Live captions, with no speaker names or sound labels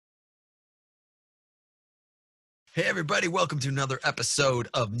Hey everybody, welcome to another episode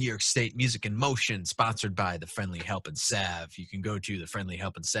of New York State Music in Motion, sponsored by The Friendly Helping Salve. You can go to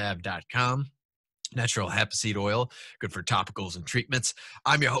thefriendlyhelpingsalve.com. Natural hemp seed oil, good for topicals and treatments.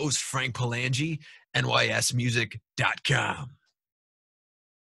 I'm your host, Frank Palangi, NYSmusic.com.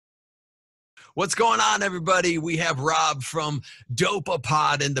 What's going on, everybody? We have Rob from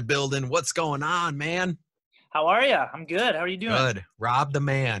Dopapod in the building. What's going on, man? How are you? I'm good. How are you doing? Good. Rob the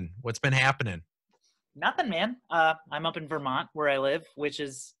man. What's been happening? Nothing, man. I'm up in Vermont where I live, which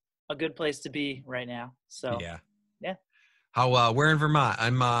is a good place to be right now. So Yeah. yeah. How, where in Vermont?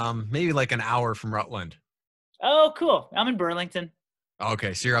 I'm maybe like an hour from Rutland. Oh, cool. I'm in Burlington.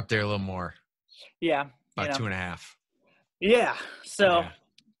 Okay, so you're up there a little more. Yeah. About 2.5. Yeah. So Yeah.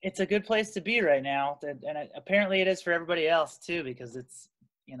 it's a good place to be right now. And apparently it is for everybody else too, because it's,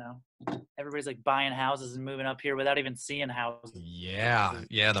 everybody's like buying houses and moving up here without even seeing houses. Yeah.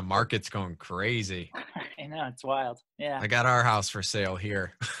 The market's going crazy. I know, it's wild. Yeah. I got our house for sale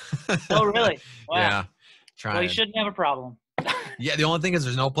here. Oh, really? Wow. Yeah. Well, you shouldn't have a problem. Yeah, the only thing is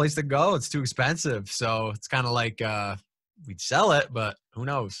there's no place to go. It's too expensive. So it's kind of like we'd sell it, but who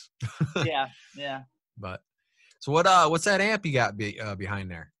knows? Yeah. But so what's that amp you got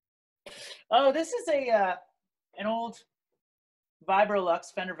behind there? Oh, this is an old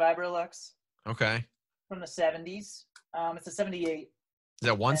Fender Vibrolux. Okay. From the 70s. It's a 78. Is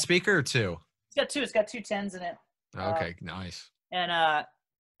that one speaker or two? It's got two. It's got 2 10s in it. Okay, nice. And I've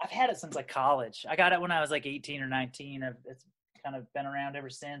had it since like college. I got it when I was like 18 or 19. It's kind of been around ever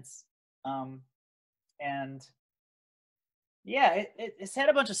since. And yeah, it's had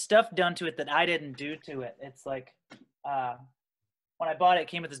a bunch of stuff done to it that I didn't do to it. It's like when I bought it, it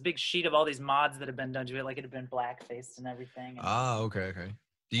came with this big sheet of all these mods that have been done to it, like it had been blackfaced and everything. Oh, okay.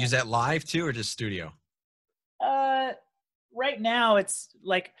 Do you use that live too, or just studio? Right now it's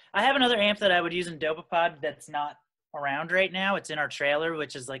like I have another amp that I would use in Dopapod that's not around right now. It's in our trailer,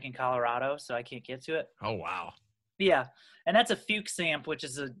 which is like in Colorado, so I can't get to it. Oh, wow. Yeah, and that's a Fuchs amp, which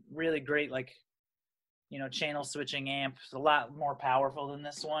is a really great channel switching amp. It's a lot more powerful than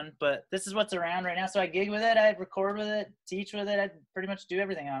this one, but this is what's around right now. So I gig with it, I record with it, teach with it. I pretty much do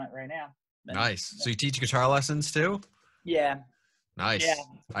everything on it right now. Nice. So you teach guitar lessons too? Yeah. Nice. Yeah.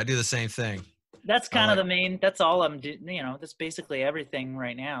 I do the same thing. That's kind of the main, that's all I'm doing, that's basically everything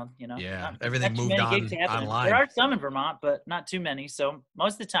right now, Yeah, everything moved on online. There are some in Vermont, but not too many. So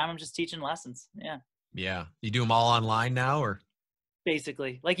most of the time I'm just teaching lessons. Yeah. Yeah. You do them all online now, or?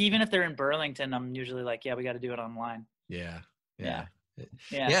 Basically. Like even if they're in Burlington, I'm usually like, yeah, we got to do it online. Yeah.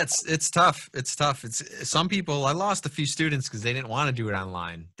 It's tough. It's some people, I lost a few students because they didn't want to do it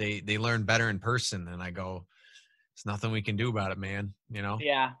online. They learn better in person, and I go, there's nothing we can do about it, man.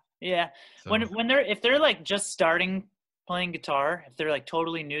 Yeah. So, when if they're like just starting playing guitar, if they're like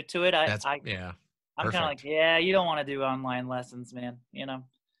totally new to it, I'm kind of like, yeah, you don't want to do online lessons, man.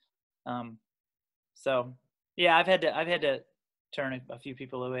 So yeah, I've had to turn a few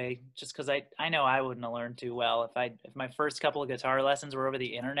people away just because I know I wouldn't have learned too well if my first couple of guitar lessons were over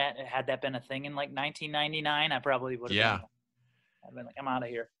the internet. Had that been a thing in like 1999, I probably would have. Yeah. I've been like, I'm out of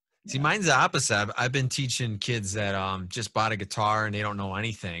here. See, mine's the opposite. I've been teaching kids that just bought a guitar and they don't know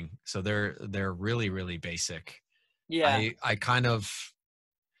anything, so they're really, really basic. Yeah, I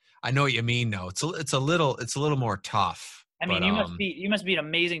know what you mean though. It's a little more tough. I mean, you must be an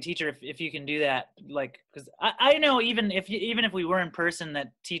amazing teacher if you can do that. Like, because I know even if we were in person,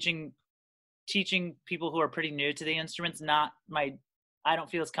 that teaching people who are pretty new to the instruments, I don't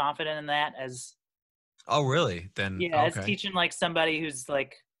feel as confident in that as. Oh really? Then yeah, okay. As teaching like somebody who's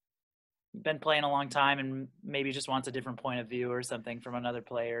like been playing a long time and maybe just wants a different point of view or something from another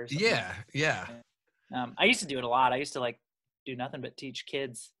player. Yeah. I used to do it a lot. I used to like do nothing but teach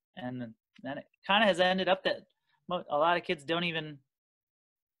kids, and then it kind of has ended up that a lot of kids don't even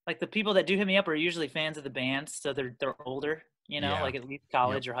like the people that do hit me up are usually fans of the band, so they're older, like at least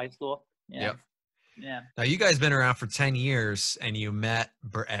college or high school. Yeah. Now you guys been around for 10 years, and you met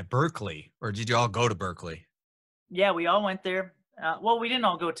at Berkeley, or did you all go to Berkeley? Yeah, we all went there. Well, we didn't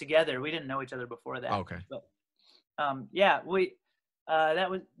all go together. We didn't know each other before that. Okay. But we that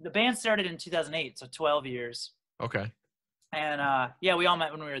was the band started in 2008, so 12 years. Okay. And we all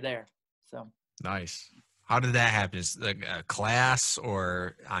met when we were there. So nice. How did that happen? Is like a class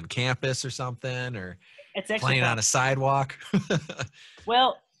or on campus or something, or it's playing on a sidewalk?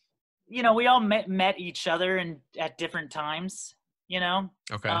 Well, we all met each other at different times.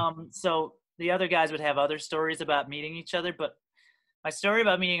 Okay. So the other guys would have other stories about meeting each other, but my story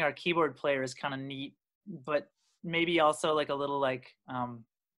about meeting our keyboard player is kind of neat, but maybe also like a little like I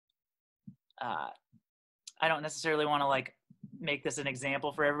don't necessarily want to like make this an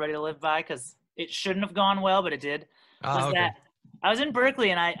example for everybody to live by, because it shouldn't have gone well, but it did, was Okay. that I was in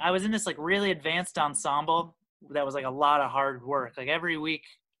Berkeley and I was in this like really advanced ensemble that was like a lot of hard work. Like every week,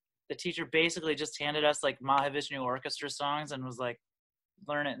 the teacher basically just handed us like Mahavishnu Orchestra songs and was like,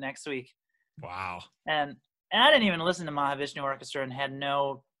 learn it next week. Wow. And I didn't even listen to Mahavishnu Orchestra and had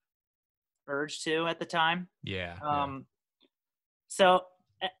no urge to at the time. Yeah. So,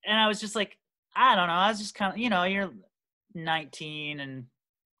 and I was just like, I don't know. I was just kind of, you're 19 and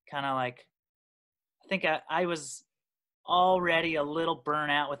kind of like, I think I was already a little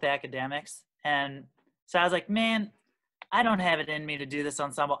burnt out with academics. And so I was like, man, I don't have it in me to do this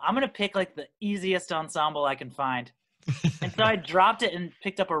ensemble. I'm going to pick like the easiest ensemble I can find. And so I dropped it and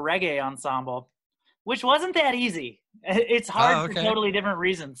picked up a reggae ensemble, which wasn't that easy. It's hard for totally different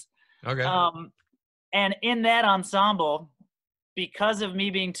reasons. Okay. And in that ensemble, because of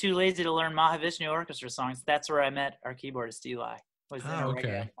me being too lazy to learn Mahavishnu Orchestra songs, that's where I met our keyboardist Eli. Was in a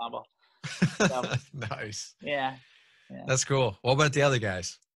reggae ensemble. So, nice. Yeah. That's cool. What about the other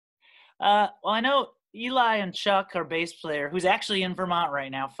guys? Well, I know Eli and Chuck, our bass player, who's actually in Vermont right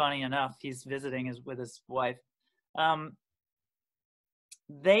now. Funny enough, he's visiting with his wife.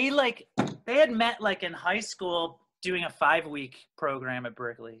 They had met like in high school doing a 5-week program at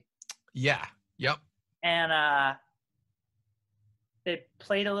Berkeley. Yeah. Yep. And they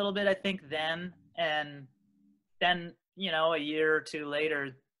played a little bit, I think, then. And then, a year or two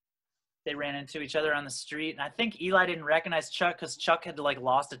later, they ran into each other on the street. And I think Eli didn't recognize Chuck because Chuck had like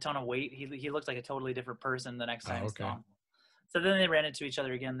lost a ton of weight. He looked like a totally different person the next time he saw him. So then they ran into each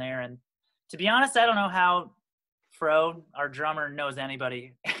other again there. And to be honest, I don't know how Fro, our drummer, knows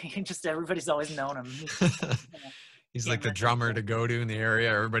anybody. Just everybody's always known him. He's like the drummer to go to in the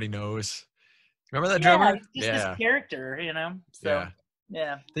area. Everybody knows. Remember that drummer? He's just this character, So,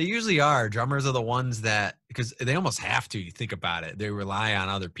 yeah. They usually are. Drummers are the ones that, because they almost have to, you think about it. They rely on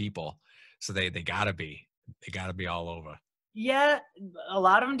other people. So they gotta be all over. Yeah, a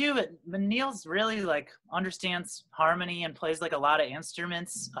lot of them do, but Neil's really like understands harmony and plays like a lot of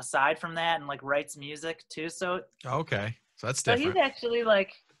instruments aside from that, and like writes music too. So okay, so that's different. So he's actually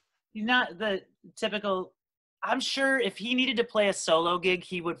like, he's not the typical. I'm sure if he needed to play a solo gig,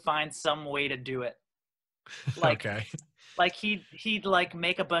 he would find some way to do it. Like, okay. Like he'd like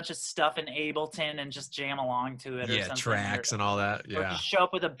make a bunch of stuff in Ableton and just jam along to it. Yeah, or tracks and all that. Yeah. Or just show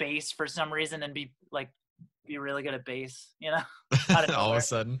up with a bass for some reason and be really good at bass, all of a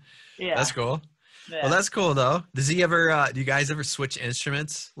sudden. Yeah. That's cool. Yeah. Well, that's cool though. Does he ever, do you guys ever switch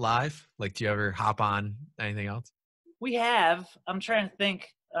instruments live? Like, do you ever hop on anything else? We have. I'm trying to think.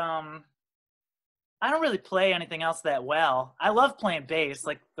 I don't really play anything else that well. I love playing bass,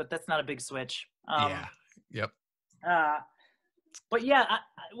 but that's not a big switch. Yeah. Yep. But yeah,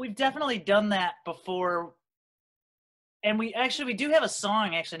 we've definitely done that before. And we do have a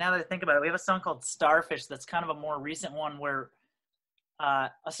song, actually, now that I think about it. We have a song called Starfish that's kind of a more recent one where,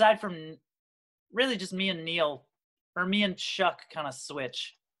 aside from really just me and Neil, or me and Chuck kind of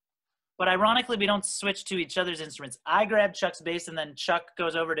switch. But ironically, we don't switch to each other's instruments. I grab Chuck's bass, and then Chuck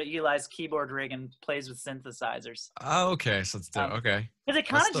goes over to Eli's keyboard rig and plays with synthesizers. Oh, okay. So it's okay. Because it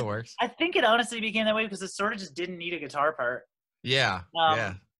kind of works. I think it honestly became that way because it sort of just didn't need a guitar part. Yeah.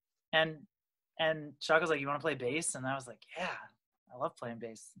 Yeah. And Chuck was like, "You want to play bass?" And I was like, "Yeah, I love playing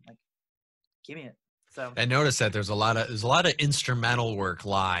bass. Like, give me it." So I noticed that there's a lot of instrumental work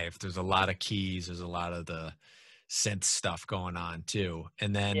live. There's a lot of keys. There's a lot of the synth stuff going on too.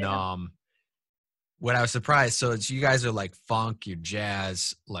 And then what I was surprised, so it's, you guys are like funk, you're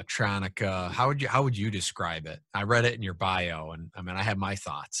jazz, electronica. How would you describe it? I read it in your bio, and I mean I have my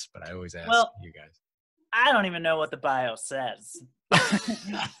thoughts, but I always ask you guys. I don't even know what the bio says.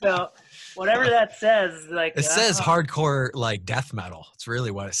 So whatever that says, like it says hardcore like death metal. It's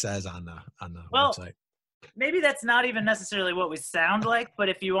really what it says on the website. Maybe that's not even necessarily what we sound like, but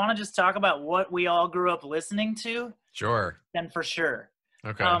if you want to just talk about what we all grew up listening to, sure, then for sure.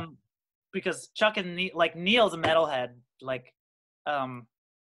 Okay. Because Chuck and Neil's a metalhead,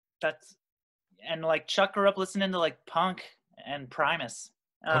 that's, and like Chuck grew up listening to like punk and Primus.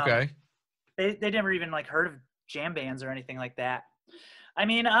 Okay. They never even like heard of jam bands or anything like that. I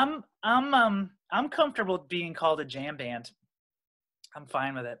mean, I'm comfortable being called a jam band. I'm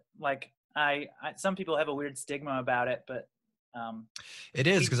fine with it. Like I some people have a weird stigma about it, but it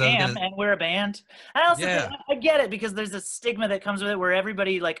is because and we're a band. I also think, I get it because there's a stigma that comes with it where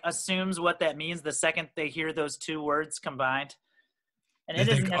everybody like assumes what that means the second they hear those two words combined. And it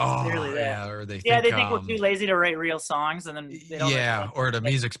isn't necessarily that. Yeah, or they think we're too lazy to write real songs, and then they don't or the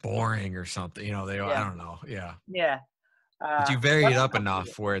music's boring or something. I don't know. Yeah. Yeah. But you vary it up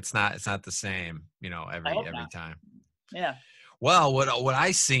enough where it's not the same, every time. Yeah. Well, what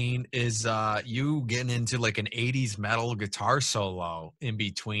I seen is you getting into like an 80s metal guitar solo in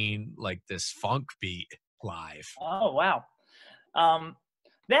between like this funk beat live. Oh wow. Um,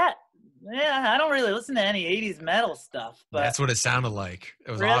 that yeah, I don't really listen to any '80s metal stuff, but That's what it sounded like.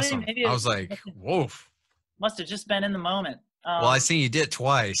 It was really, awesome. maybe I it was like, whoa. must have just been in the moment. Well, I seen you did it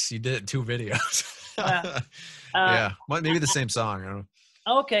twice. You did it in 2 videos. Uh, uh, Yeah, maybe the same song. I don't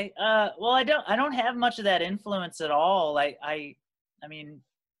know. okay. Well, I don't have much of that influence at all. I mean,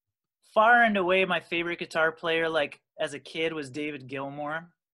 far and away, my favorite guitar player, like as a kid, was David Gilmour,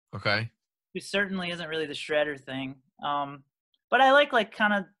 Okay. who certainly isn't really the shredder thing. But I like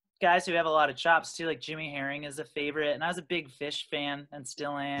kind of guys who have a lot of chops too. Like Jimmy Herring is a favorite, and I was a big Fish fan and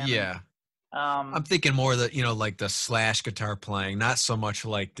still am. Yeah. Um, I'm thinking more the, like the Slash guitar playing, not so much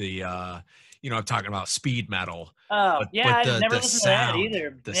like the I'm talking about speed metal, oh but yeah, I never the listened to that sound,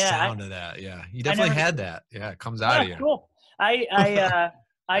 either. the Yeah, sound of that. Yeah. You I definitely never. had that. Yeah, it comes out Oh, of you. cool. I Yeah.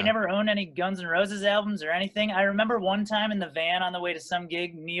 never owned any Guns N' Roses albums or anything. I remember one time in the van on the way to some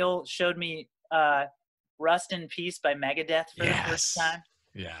gig, Neil showed me "Rust in Peace" by Megadeth for the first Yes. time,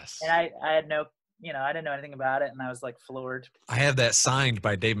 Yes. and I had no, I didn't know anything about it, and I was like floored. I have that signed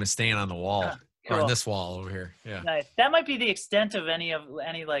by Dave Mustaine on the wall, or on Cool, this wall over here. Yeah. nice. That might be the extent of any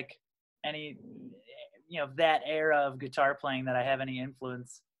that era of guitar playing that I have any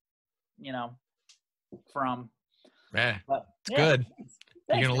influence, you know, from. Yeah. But It's yeah, good. You're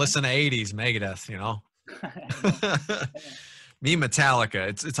thanks, gonna man. listen to 80s Megadeth, you know. Yeah. Me, Metallica.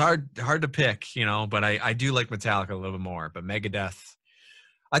 It's hard to pick, but I do like Metallica a little bit more. But Megadeth,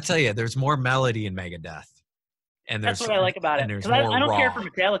 I tell you, there's more melody in Megadeth, and That's there's what I like about it, there's because more I don't care raw. for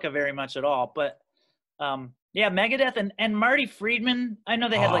Metallica very much at all. But yeah, Megadeth and Marty Friedman. I know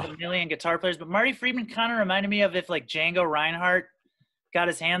they had like Oh, a million guitar players, but Marty Friedman kind of reminded me of if like Django Reinhardt got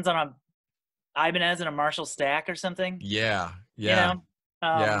his hands on a Ibanez and a Marshall Stack or something. yeah, You yeah, know?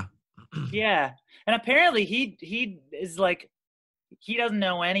 yeah. Yeah. And apparently he is like he doesn't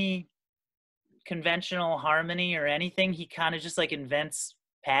know any conventional harmony or anything. He kind of just like invents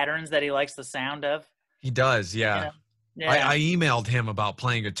patterns that he likes the sound of. He does, You yeah. know? I, Yeah. I emailed him about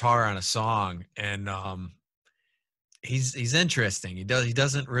playing guitar on a song, and he's interesting. He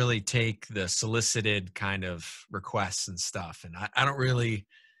doesn't really take the solicited kind of requests and stuff, and I don't really.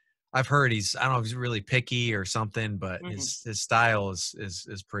 I've heard I don't know if he's really picky or something, but Mhm. his style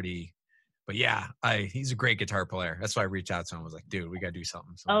is pretty. But yeah, he's a great guitar player. That's why I reached out to him. I was like, dude, we gotta do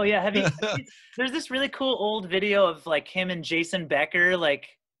something. Oh yeah, have you? Sometime. There's this really cool old video of like him and Jason Becker, like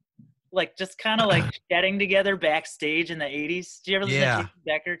just kind of like getting together backstage in the '80s. Do you ever listen to Yeah, Jason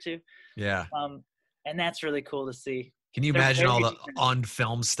Becker too? yeah. And that's really cool to see. Can you They're imagine all very the different.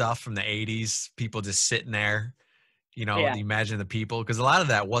 unfilmed stuff from the '80s? People just sitting there. Yeah. Imagine the people, because a lot of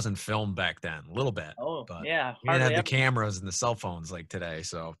that wasn't filmed back then. A little bit, Oh but yeah, we didn't hardly have the ever. cameras and the cell phones like today.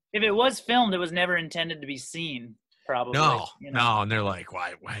 So If it was filmed, it was never intended to be seen. Probably, no, and they're like,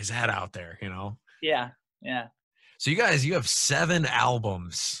 why is that out there? Yeah, yeah. So you have 7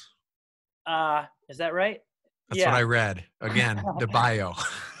 albums. Is that right? That's what Yeah. I read. Again, the bio.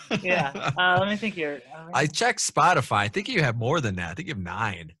 Yeah. Let me think here. I checked Spotify. I think you have more than that. I think you have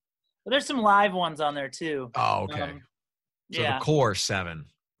 9. Well, there's some live ones on there too. Oh, okay. So the Yeah. core 7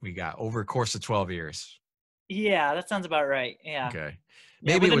 we got over a course of 12 years. Yeah, that sounds about right. Yeah. Okay.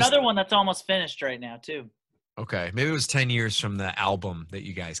 Yeah, Maybe with it was another one that's almost finished right now too. okay. Maybe it was 10 years from the album that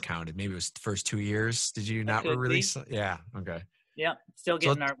you guys counted. Maybe it was the first 2 years. Did you That not could be. release? Yeah. Okay. Yeah, So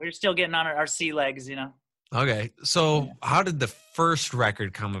we're still getting on our sea legs. okay. Yeah. So how did the first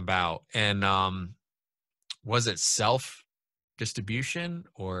record come about? And was it self distribution,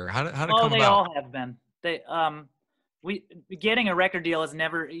 or how did it Oh, come they about? all have been. We getting a record deal has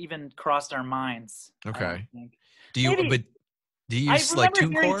never even crossed our minds. I don't Okay. think. But Maybe do you I use like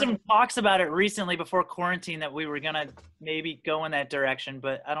remember hearing TuneCore? some talks about it recently before quarantine that we were gonna maybe go in that direction,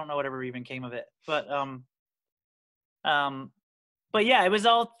 but I don't know whatever even came of it. Um, but yeah, it was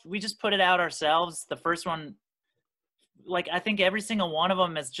all we just put it out ourselves. The first one, like I think every single one of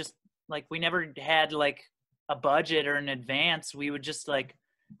them is just like we never had like a budget or an advance. We would just like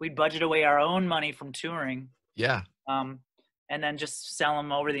we'd budget away our own money from touring, Yeah. um, and then just sell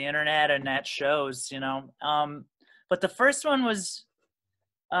them over the internet and at shows. But the first one was,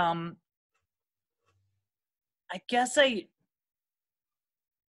 I guess I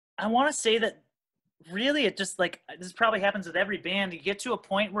want to say that really it just like this probably happens with every band. You get to a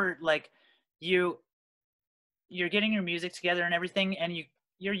point where like you you're getting your music together and everything, and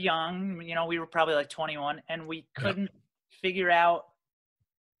you're young. We were probably like 21, and we Yep. couldn't figure out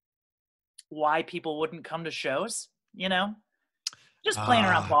why people wouldn't come to shows. just playing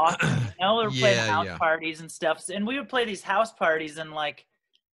around Boston. You know, we were playing Yeah, house yeah. parties and stuff, and we would play these house parties, and like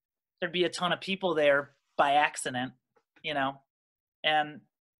there'd be a ton of people there by accident, you know, and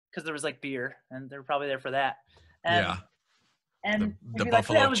because there was like beer, and they were probably there for that, and Yeah. we'd The be like,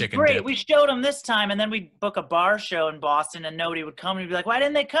 buffalo that was chicken great. dip. We showed them this time, and then we'd book a bar show in Boston, and nobody would come. And we'd be like, why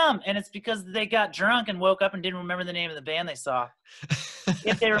didn't they come? And it's because they got drunk and woke up and didn't remember the name of the band they saw,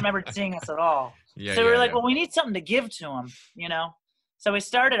 if they remembered seeing us at all. Yeah, So we yeah, were like, yeah. well, we need something to give to them, you know? So we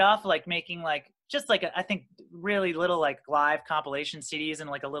started off like making like, just like, I think really little like live compilation CDs and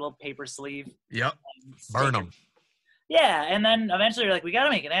like a little paper sleeve. Yep. Burn them. Yeah. And then eventually we're like, we got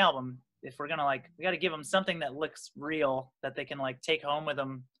to make an album. If we're going to like, we got to give them something that looks real, that they can like take home with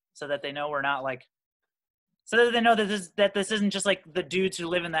them, so that they know we're not like, so that they know that this isn't just like the dudes who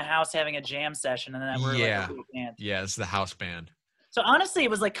live in the house having a jam session, and that we're like a real band. Yeah, it's the house band. So honestly, it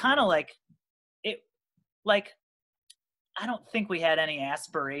was like kind of like it, like I don't think we had any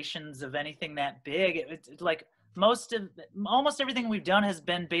aspirations of anything that big. It's like almost everything we've done has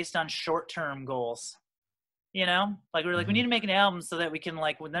been based on short-term goals. You know, like we were like, we need to make an album so that we can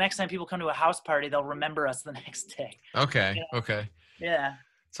like, when the next time people come to a house party, they'll remember us the next day. Okay. You know? Okay. Yeah.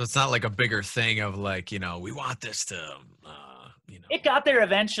 So it's not like a bigger thing of like, you know, we want this to, you know. It got there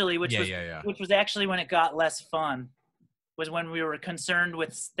eventually, which was actually when it got less fun. Was when we were concerned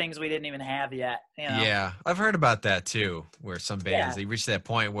with things we didn't even have yet. You know? Yeah, I've heard about that too, where some bands, they reach that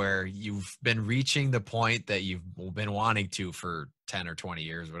point where you've been reaching the point that you've been wanting to for 10 or 20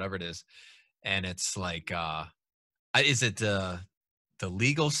 years, whatever it is. And it's like, is it the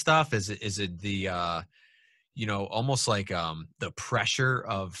legal stuff? Is it the, you know, almost like the pressure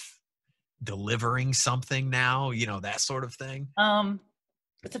of delivering something now, you know, that sort of thing?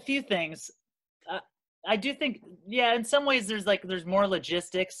 It's a few things. I do think, yeah, in some ways there's more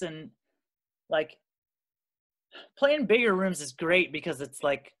logistics, and like playing bigger rooms is great because it's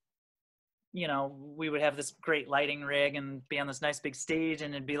like, you know, we would have this great lighting rig and be on this nice big stage,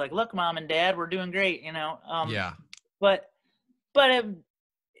 and it'd be like, look, mom and dad, we're doing great, you know? Yeah. But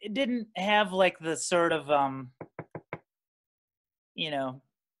it didn't have like the sort of, you know,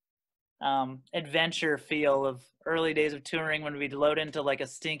 adventure feel of early days of touring, when we'd load into like a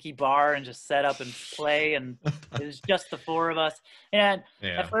stinky bar and just set up and play, and it was just the four of us. And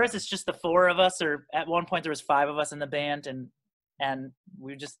at first it's just the four of us, or at one point there was five of us in the band, and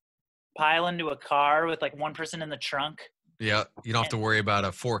we just pile into a car with like one person in the trunk. Yeah, you don't have to worry about a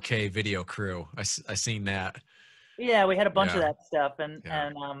 4K video crew. I seen that. Yeah, we had a bunch of that stuff, and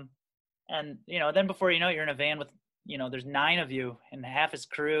you know, then before you know it, you're in a van with, you know, there's 9 of you and half is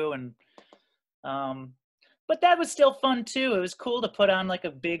crew, and but that was still fun too. It was cool to put on like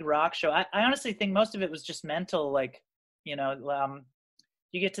a big rock show. I honestly think most of it was just mental, like, you know,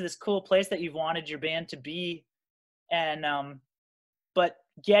 you get to this cool place that you've wanted your band to be, and but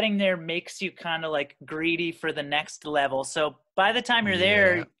getting there makes you kind of like greedy for the next level. So by the time you're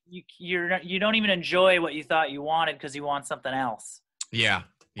there, you don't even enjoy what you thought you wanted because you want something else. Yeah.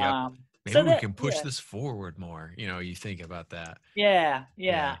 Yeah. Maybe we can push this forward more. You know, you think about that. Yeah.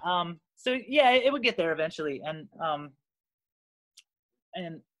 So yeah, it would get there eventually. And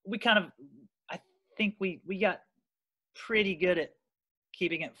we kind of, I think we got pretty good at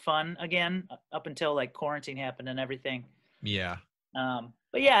keeping it fun again up until like quarantine happened and everything. Yeah.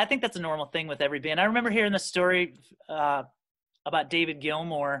 But yeah, I think that's a normal thing with every band. I remember hearing the story about David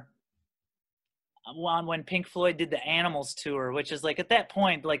Gilmour when Pink Floyd did the Animals tour, which is like, at that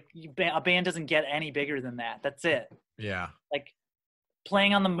point, like a band doesn't get any bigger than that. That's it. Yeah. Like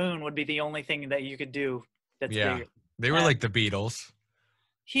playing on the moon would be the only thing that you could do that's bigger. They were like the Beatles.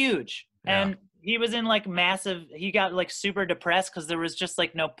 Huge. Yeah. And he was in like massive, he got like super depressed because there was just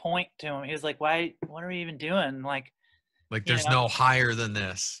like no point to him. He was like, what are we even doing? Like there's no higher than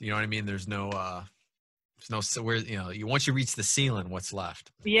this. You know what I mean? There's no where, you know, once you reach the ceiling, what's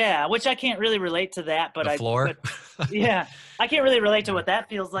left? Yeah, which I can't really relate to that, but the floor. Yeah, I can't really relate to what that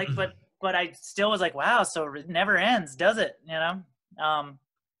feels like, but I still was like, wow, so it never ends, does it? You know?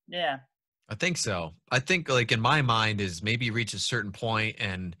 Yeah. I think so. I think like in my mind is maybe you reach a certain point,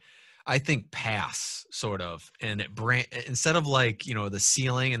 and I think pass sort of, and instead of like, you know, the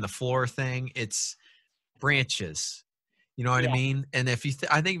ceiling and the floor thing, it's branches. You know what I mean? And if you,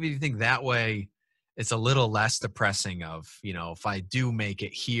 I think if you think that way, it's a little less depressing of, you know, if I do make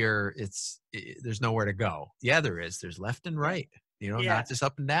it here, there's nowhere to go. Yeah, there is. There's left and right, you know, not just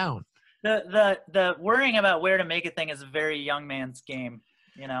up and down. The worrying about where to make a thing is a very young man's game,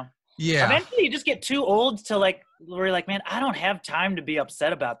 you know? Yeah. Eventually you just get too old to like, we're like, man, I don't have time to be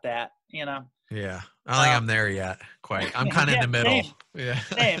upset about that, you know? Yeah. I don't think I'm there yet. Quite. I'm kind of in the middle. Same. Yeah.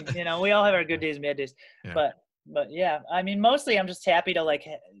 Same. You know, we all have our good days and bad days, but But yeah, I mean, mostly I'm just happy to like,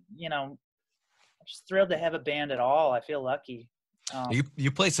 you know, I'm just thrilled to have a band at all. I feel lucky.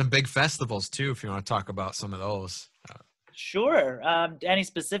 You play some big festivals too, if you want to talk about some of those. Sure. Any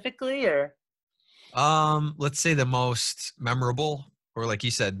specifically or? Let's say the most memorable, or like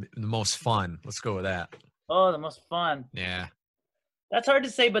you said, the most fun. Let's go with that. Oh, the most fun. Yeah. That's hard to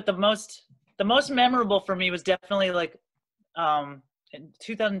say, but the most memorable for me was definitely like in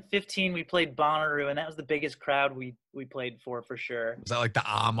 2015 we played Bonnaroo, and that was the biggest crowd we played for sure. Was that like the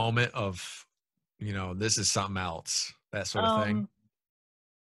moment of, this is something else, that sort of thing?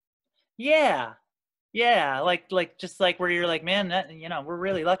 Yeah. Yeah, like just like where you're like, man, that we're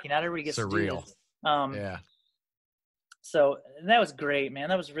really lucky. Not everybody gets to do Surreal. this. Yeah. So that was great, man.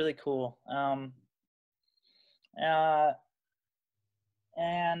 That was really cool. Man,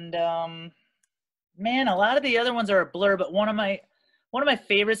 a lot of the other ones are a blur, but one of my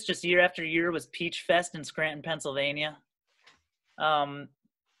favorites just year after year was Peach Fest in Scranton, Pennsylvania.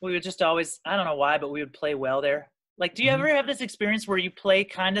 We would just always, I don't know why, but we would play well there. Like, do you ever have this experience where you play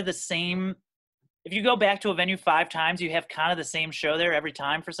kind of the same? If you go back to a venue 5 times, you have kind of the same show there every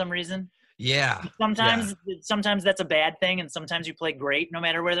time for some reason. Yeah. Sometimes that's a bad thing, and sometimes you play great no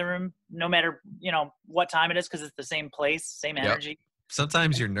matter what time it is, because it's the same place, same energy.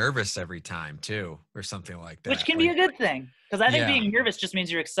 Sometimes you're nervous every time too, or something like that. Which can be a good thing, because I think being nervous just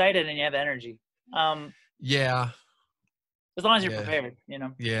means you're excited and you have energy. Yeah. As long as you're prepared,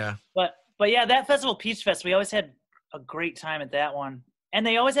 Yeah. But yeah, that festival, Peach Fest, we always had a great time at that one. And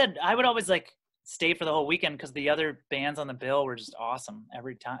I would always like stay for the whole weekend because the other bands on the bill were just awesome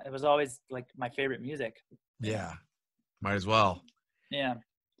every time. It was always like my favorite music. Yeah. Might as well. Yeah.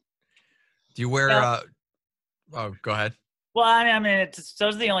 Do you wear oh, go ahead. Well, I mean, those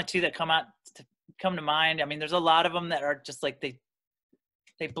are the only two that come to mind. I mean, there's a lot of them that are just like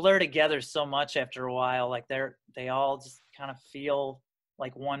they blur together so much after a while. Like they all just kind of feel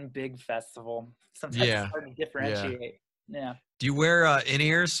like one big festival. Sometimes it's hard to differentiate. Yeah. Do you wear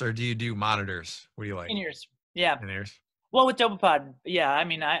in-ears or do you do monitors? What do you like? In-ears. Yeah. In-ears. Well, with Dopapod, yeah. I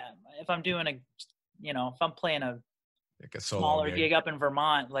mean, if I'm doing if I'm playing a smaller gig up in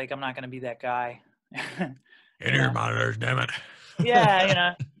Vermont, like I'm not going to be that guy. In-ear monitors, damn it.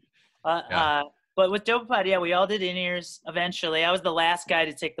 Yeah, but with Dopapod, yeah, we all did in-ears eventually. I was the last guy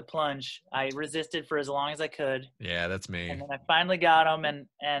to take the plunge. I resisted for as long as I could. Yeah, that's me. And then I finally got them,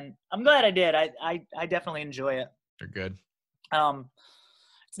 and I'm glad I did. I definitely enjoy it. They're good.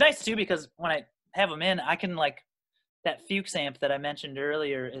 It's nice too, because when I have them in, I can that Fuchs amp that I mentioned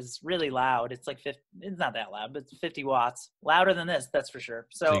earlier is really loud. It's like it's not that loud, but it's 50 watts. Louder than this, that's for sure.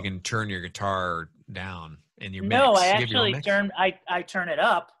 So you can turn your guitar down in your mix. No, I actually I turn it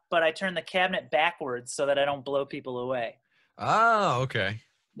up, but I turn the cabinet backwards so that I don't blow people away. Oh, okay.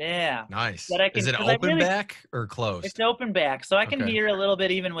 Yeah. Nice. Is it open back or closed? It's open back, so I can hear a little bit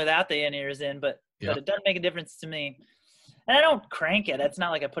even without the in-ears in, but it doesn't make a difference to me. And I don't crank it. It's not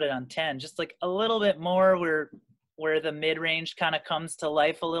like I put it on 10, just like a little bit more where the mid-range kind of comes to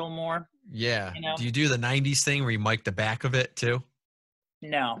life a little more. Yeah. Do you do the 90s thing where you mic the back of it too?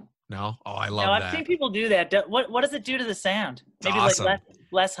 No. No? Oh, I love that. I've seen people do that. What does it do to the sound? Maybe awesome. Like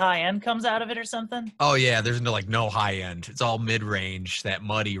less high end comes out of it or something? Oh yeah, there's no high end. It's all mid-range, that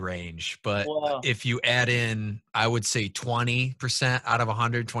muddy range. But if you add in, I would say 20% out of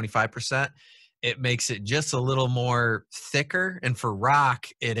 100, 25%, it makes it just a little more thicker. And for rock,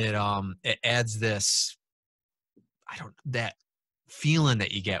 it adds this, that feeling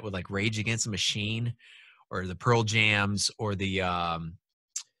that you get with like Rage Against the Machine or the Pearl Jams or the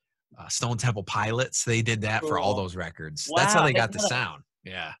Stone Temple Pilots. They did that for all those records. Wow, that's how they got the sound.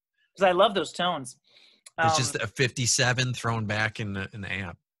 Yeah. Because I love those tones. It's just a 57 thrown back in the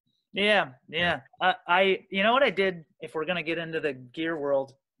amp. Yeah. You know what I did, if we're going to get into the gear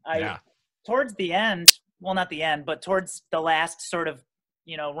world, towards the end, well, not the end, but towards the last sort of,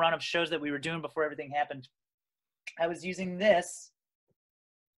 run of shows that we were doing before everything happened, I was using this,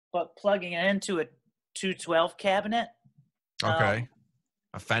 but plugging it into a 212 cabinet. Okay.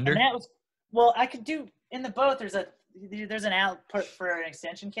 A Fender? And that was, I could do, in the boat, there's an output for an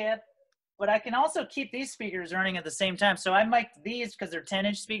extension cab, but I can also keep these speakers running at the same time. So I mic'd these because they're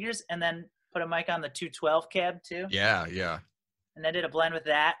 10-inch speakers, and then put a mic on the 212 cab too. Yeah. And I did a blend with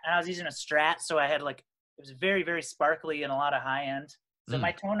that. And I was using a Strat, so I had it was very, very sparkly and a lot of high end. So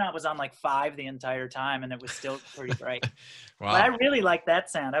my tone knob was on 5 the entire time, and it was still pretty bright. Wow. But I really liked that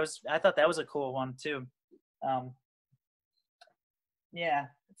sound. I thought that was a cool one too. Yeah,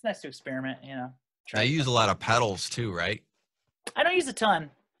 it's nice to experiment, I use a lot of pedals too, right? I don't use a ton.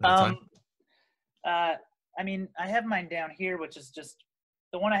 I mean, I have mine down here, which is just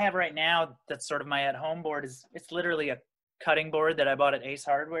the one I have right now that's sort of my at-home board it's literally a cutting board that I bought at Ace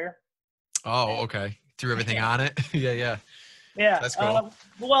Hardware. Oh, okay. Threw everything Yeah. on it. Yeah, yeah. Yeah. That's cool.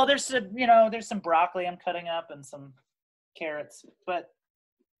 Well, there's some broccoli I'm cutting up and some carrots, but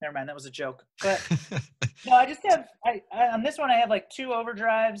never mind, that was a joke. But no, I just have I on this one I have like 2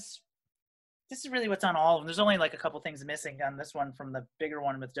 overdrives. This is really what's on all of them. There's only like a couple things missing on this one from the bigger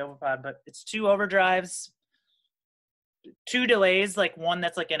one with Dopapod, but it's 2 overdrives, 2 delays, like one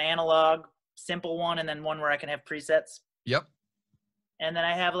that's like an analog simple one, and then one where I can have presets. Yep. And then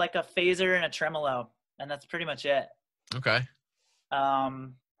I have like a phaser and a tremolo, and that's pretty much it. Okay.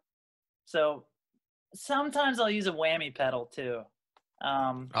 So sometimes I'll use a whammy pedal too.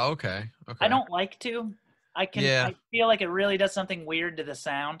 Okay. I don't like to. Yeah. I feel like it really does something weird to the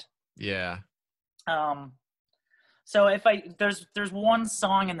sound. Yeah. So if there's one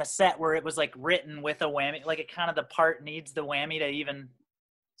song in the set where it was like written with a whammy, like it kind of the part needs the whammy to even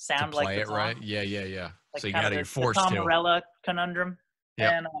sound to like play the it song. right. Yeah, yeah, yeah. Like so you kind gotta of you're the forced Tom to. Morello conundrum.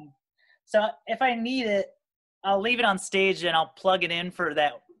 Yep. And so if I need it, I'll leave it on stage and I'll plug it in for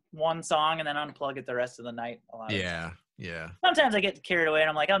that one song and then unplug it the rest of the night. Yeah, yeah. Sometimes I get carried away and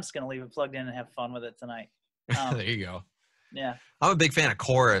I'm like, I'm just gonna leave it plugged in and have fun with it tonight. There you go. Yeah. I'm a big fan of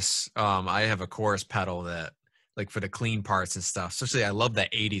chorus. I have a chorus pedal that, like, for the clean parts and stuff. Especially, I love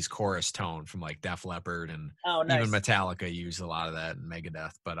that '80s chorus tone from like Def Leppard and nice. even Metallica used a lot of that, and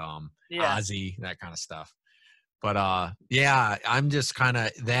Megadeth. But yeah. Ozzy, that kind of stuff. But yeah, I'm just kind of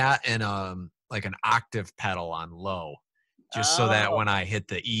that and like an octave pedal on low, just so that when I hit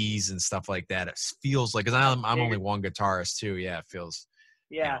the E's and stuff like that, it feels like, because I'm only one guitarist too. Yeah, it feels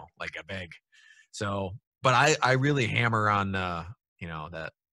like a big. So, but I really hammer on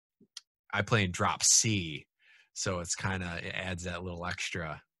that I play in drop C, so it's kind of, it adds that little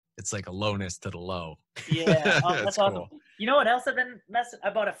extra. It's like a lowness to the low. Yeah, that's awesome. Cool. You know what else I've been messing?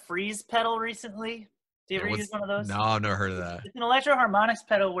 I bought a freeze pedal recently. Do you ever use one of those? No, I've never heard of that. It's an electro harmonics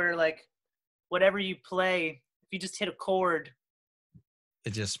pedal where, like, whatever you play, if you just hit a chord,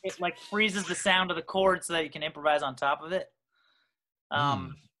 it like freezes the sound of the chord so that you can improvise on top of it. So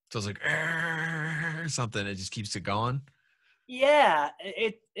it's like something. It just keeps it going. Yeah,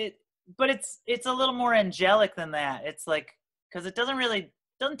 but it's a little more angelic than that. It's like, because it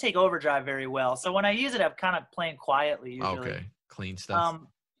doesn't take overdrive very well. So when I use it, I'm kind of playing quietly usually. Okay, clean stuff.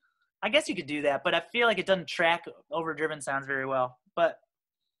 I guess you could do that, but I feel like it doesn't track overdriven sounds very well. But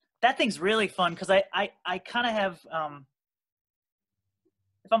that thing's really fun because I kind of have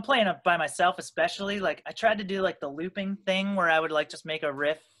if I'm playing by myself, especially, like I tried to do like the looping thing where I would like just make a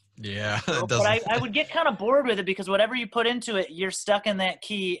riff. Yeah, but I would get kind of bored with it because whatever you put into it, you're stuck in that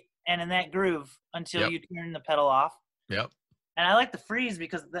key and in that groove until you turn the pedal off. Yep. And I like the freeze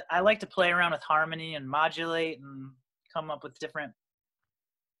because I like to play around with harmony and modulate and come up with different.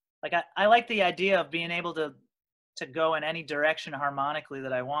 Like I like the idea of being able to go in any direction harmonically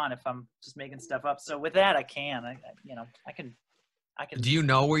that I want if I'm just making stuff up. So with that, I can. I can. Do you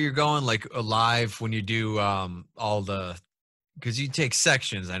know where you're going, like live, when you do all the? Because you take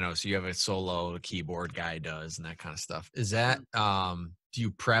sections, I know. So you have a solo, the keyboard guy does, and that kind of stuff. Is that do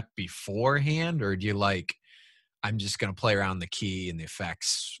you prep beforehand, or do you like, I'm just gonna play around the key and the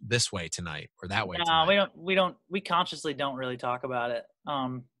effects this way tonight or that way? No, we consciously don't really talk about it.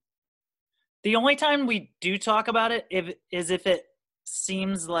 The only time we do talk about it is if it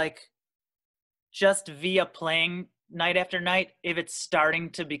seems like just via playing night after night, if it's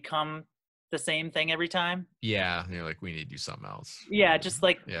starting to become the same thing every time. Yeah, you're like, we need to do something else. Yeah, just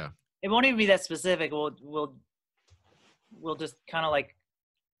like, yeah, it won't even be that specific. We'll just kind of like,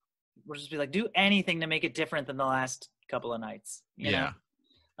 we'll just be like, do anything to make it different than the last couple of nights. You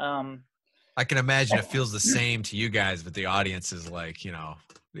know? I can imagine it feels the same to you guys, but the audience is like,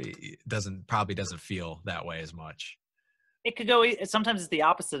 it probably doesn't feel that way as much. It could go. Sometimes it's the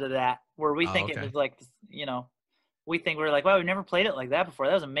opposite of that, where we think it was like, we think we're like, wow, we've never played it like that before.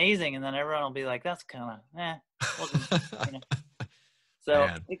 That was amazing. And then everyone will be like, that's kind of, So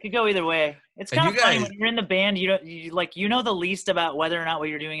man, it could go either way. It's kind of funny when you're in the band, you know the least about whether or not what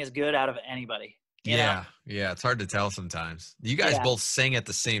you're doing is good out of anybody. You know? Yeah. It's hard to tell sometimes. You guys both sing at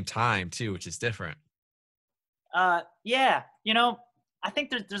the same time too, which is different. Yeah. I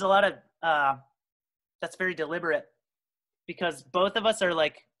think there's a lot of that's very deliberate because both of us are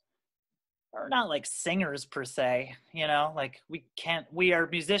not like singers per se, like we are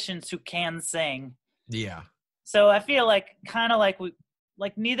musicians who can sing. Yeah. So I feel like kind of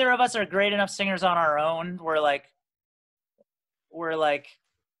like neither of us are great enough singers on our own. We're like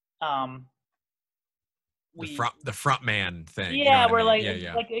the front man thing. Yeah, we're like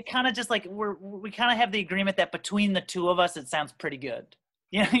it kind of just like we kind of have the agreement that between the two of us it sounds pretty good.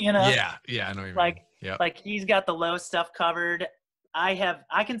 You know, Yeah, yeah, I know what you mean. like Yep. like he's got the low stuff covered.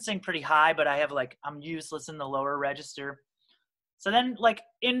 I can sing pretty high, but I'm useless in the lower register. So then I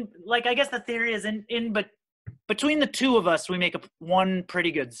guess the theory is but between the two of us we make one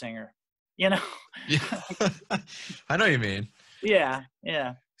pretty good singer, you know. Yeah. I know what you mean. Yeah.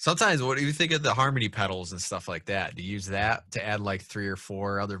 Sometimes, what do you think of the harmony pedals and stuff like that? Do you use that to add like 3 or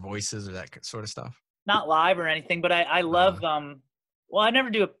 4 other voices or that sort of stuff? Not live or anything, but I love well, I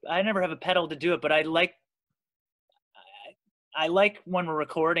never have a pedal to do it, but I like when we're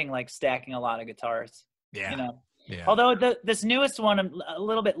recording, like stacking a lot of guitars. Yeah. You know. Yeah. Although this newest one a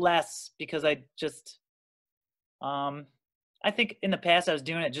little bit less, because I just I think in the past I was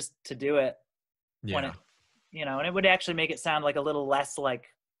doing it just to do it. Yeah. When it, and it would actually make it sound like a little less like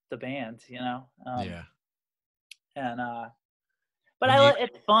the band, Yeah. And but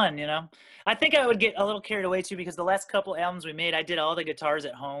it's fun, I think I would get a little carried away too, because the last couple albums we made, I did all the guitars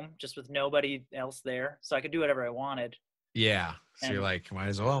at home just with nobody else there, so I could do whatever I wanted. Yeah. So you're like, might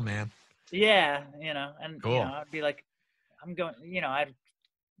as well, man. Yeah, and cool. I'd be like, I'm going, I'd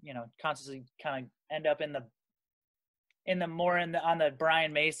constantly kind of end up on the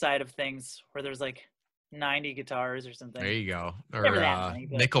Brian May side of things, where there's like 90 guitars or something. There you go. Or many,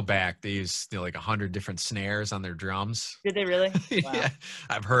 Nickelback, they use like 100 different snares on their drums. Did they really? Wow. Yeah,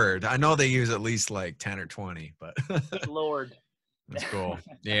 I've heard. I know they use at least like 10 or 20, but good Lord. That's cool.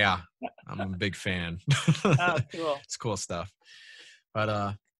 Yeah, I'm a big fan. Oh, cool. It's cool stuff.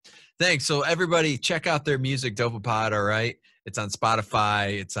 But thanks. So everybody, check out their music, Dopapod. All right, it's on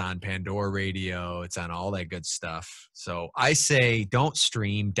Spotify, it's on Pandora Radio, it's on all that good stuff. So I say, don't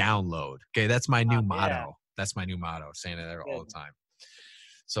stream, download. Okay, that's my new motto. Yeah. That's my new motto. Saying it there all the time.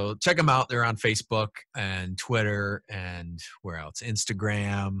 So check them out. They're on Facebook and Twitter and where else?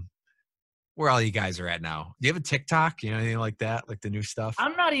 Instagram. Where all you guys are at now? Do you have a TikTok? Anything like that? Like the new stuff?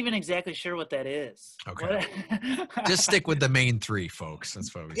 I'm not even exactly sure what that is. Okay. Just stick with the main 3, folks.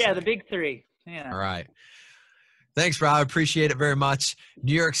 That's what we say. The big 3. Yeah. All right. Thanks, Rob. Appreciate it very much.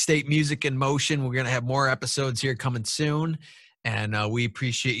 New York State Music in Motion. We're going to have more episodes here coming soon. And we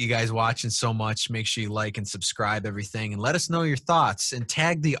appreciate you guys watching so much. Make sure you like and subscribe everything. And let us know your thoughts. And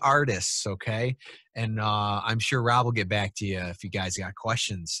tag the artists, okay? And I'm sure Rob will get back to you if you guys got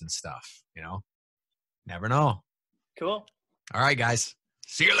questions and stuff. Never know. Cool. All right, guys.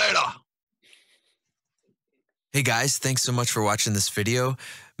 See you later. Hey, guys. Thanks so much for watching this video.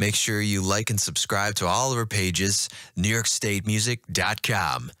 Make sure you like and subscribe to all of our pages,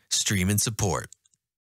 NewYorkStateMusic.com. Stream and support.